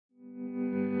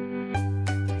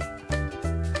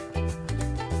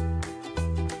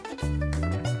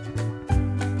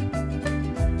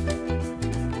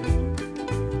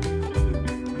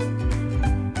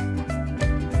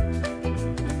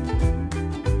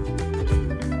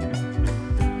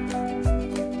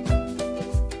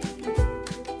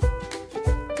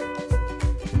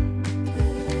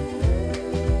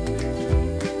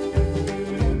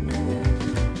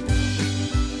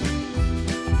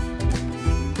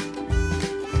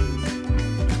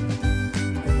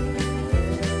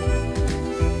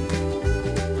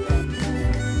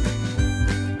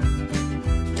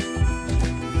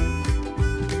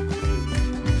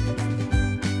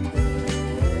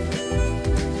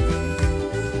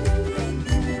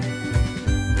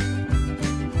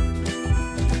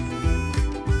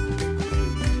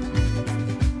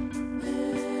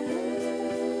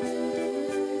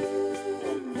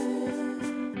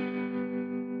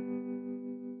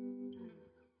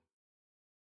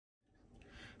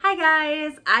Hi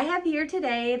guys, I have here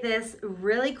today this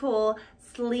really cool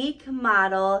sleek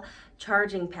model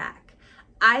charging pack.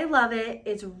 I love it.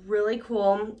 It's really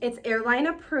cool. It's airline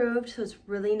approved, so it's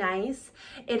really nice.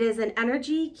 It is an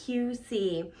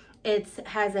EnergyQC. It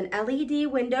has an LED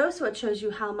window, so it shows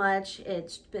you how much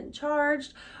it's been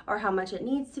charged or how much it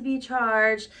needs to be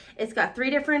charged. It's got 3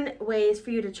 different ways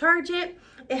for you to charge it.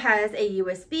 It has a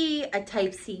USB, a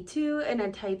Type-C 2, and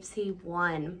a Type-C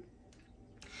 1.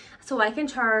 So I can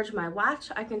charge my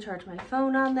watch, I can charge my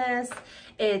phone on this.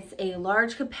 It's a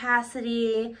large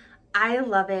capacity. I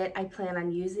love it. I plan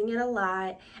on using it a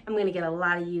lot. I'm gonna get a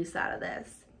lot of use out of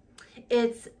this.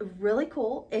 It's really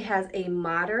cool. It has a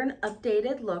modern,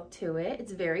 updated look to it.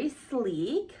 It's very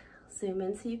sleek. Zoom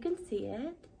in so you can see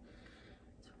it.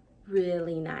 It's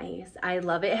really nice. I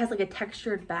love it. It has like a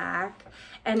textured back,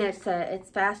 and it's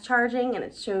fast charging, and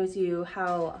it shows you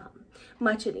how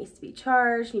much it needs to be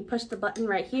charged. You push the button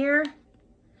right here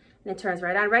and it turns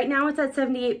right on. Right now it's at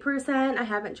 78%. I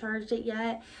haven't charged it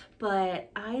yet, but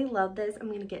I love this.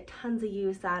 I'm gonna get tons of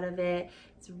use out of it.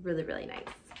 It's really, really nice.